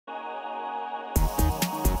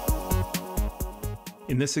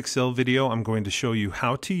In this Excel video, I'm going to show you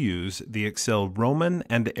how to use the Excel Roman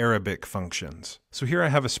and Arabic functions. So here I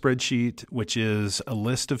have a spreadsheet, which is a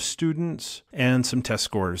list of students and some test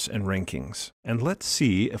scores and rankings. And let's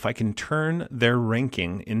see if I can turn their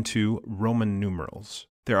ranking into Roman numerals.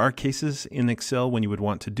 There are cases in Excel when you would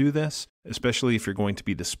want to do this, especially if you're going to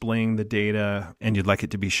be displaying the data and you'd like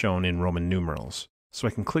it to be shown in Roman numerals. So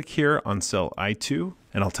I can click here on cell I2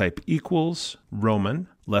 and I'll type equals Roman,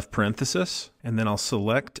 left parenthesis, and then I'll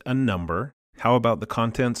select a number. How about the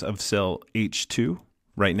contents of cell H2?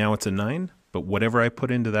 Right now it's a 9, but whatever I put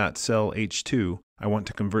into that cell H2, I want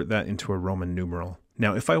to convert that into a Roman numeral.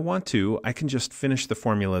 Now, if I want to, I can just finish the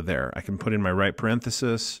formula there. I can put in my right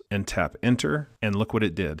parenthesis and tap enter, and look what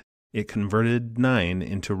it did. It converted 9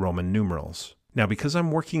 into Roman numerals. Now, because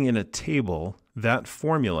I'm working in a table, that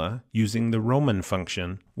formula using the Roman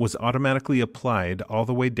function was automatically applied all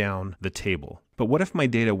the way down the table. But what if my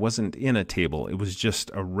data wasn't in a table? It was just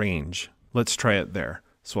a range. Let's try it there.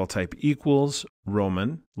 So I'll type equals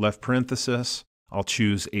Roman, left parenthesis, I'll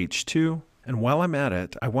choose H2. And while I'm at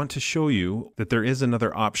it, I want to show you that there is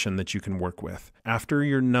another option that you can work with. After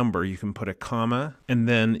your number, you can put a comma, and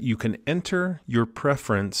then you can enter your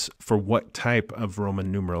preference for what type of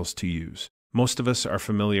Roman numerals to use. Most of us are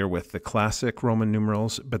familiar with the classic Roman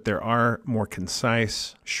numerals, but there are more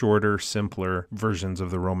concise, shorter, simpler versions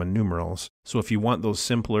of the Roman numerals. So if you want those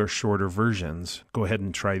simpler, shorter versions, go ahead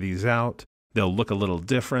and try these out. They'll look a little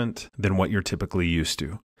different than what you're typically used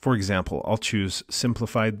to. For example, I'll choose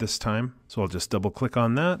simplified this time. So I'll just double click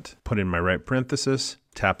on that, put in my right parenthesis,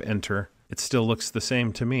 tap enter. It still looks the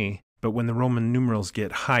same to me, but when the Roman numerals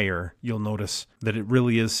get higher, you'll notice that it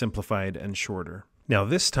really is simplified and shorter. Now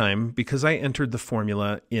this time, because I entered the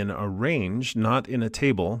formula in a range, not in a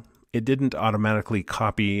table, it didn't automatically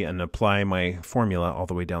copy and apply my formula all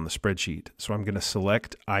the way down the spreadsheet. So I'm going to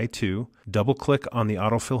select I2, double click on the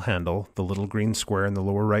autofill handle, the little green square in the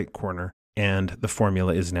lower right corner, and the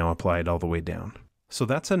formula is now applied all the way down. So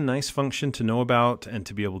that's a nice function to know about and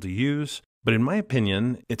to be able to use. But in my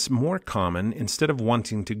opinion, it's more common, instead of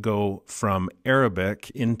wanting to go from Arabic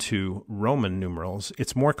into Roman numerals,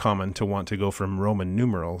 it's more common to want to go from Roman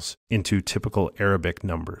numerals into typical Arabic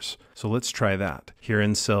numbers. So let's try that. Here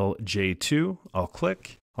in cell J2, I'll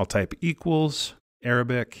click, I'll type equals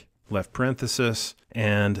Arabic, left parenthesis,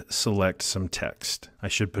 and select some text. I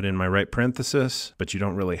should put in my right parenthesis, but you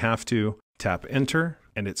don't really have to. Tap enter,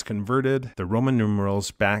 and it's converted the Roman numerals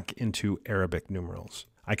back into Arabic numerals.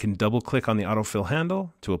 I can double click on the autofill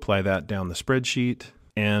handle to apply that down the spreadsheet,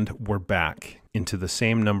 and we're back into the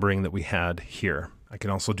same numbering that we had here. I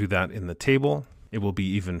can also do that in the table. It will be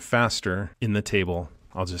even faster in the table.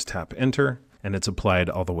 I'll just tap enter, and it's applied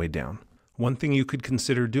all the way down. One thing you could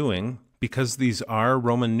consider doing, because these are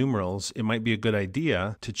Roman numerals, it might be a good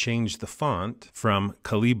idea to change the font from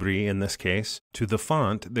Calibri in this case to the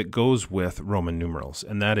font that goes with Roman numerals,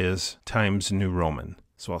 and that is Times New Roman.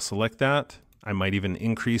 So I'll select that. I might even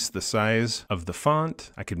increase the size of the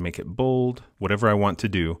font. I could make it bold, whatever I want to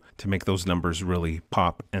do to make those numbers really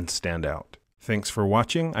pop and stand out. Thanks for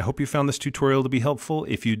watching. I hope you found this tutorial to be helpful.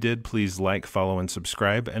 If you did, please like, follow, and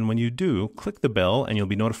subscribe. And when you do, click the bell and you'll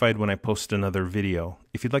be notified when I post another video.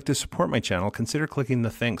 If you'd like to support my channel, consider clicking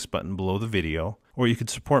the thanks button below the video, or you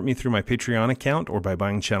could support me through my Patreon account or by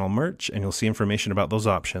buying channel merch, and you'll see information about those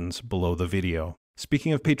options below the video.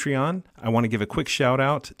 Speaking of Patreon, I want to give a quick shout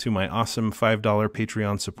out to my awesome $5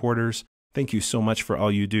 Patreon supporters. Thank you so much for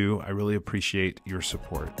all you do. I really appreciate your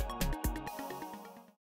support.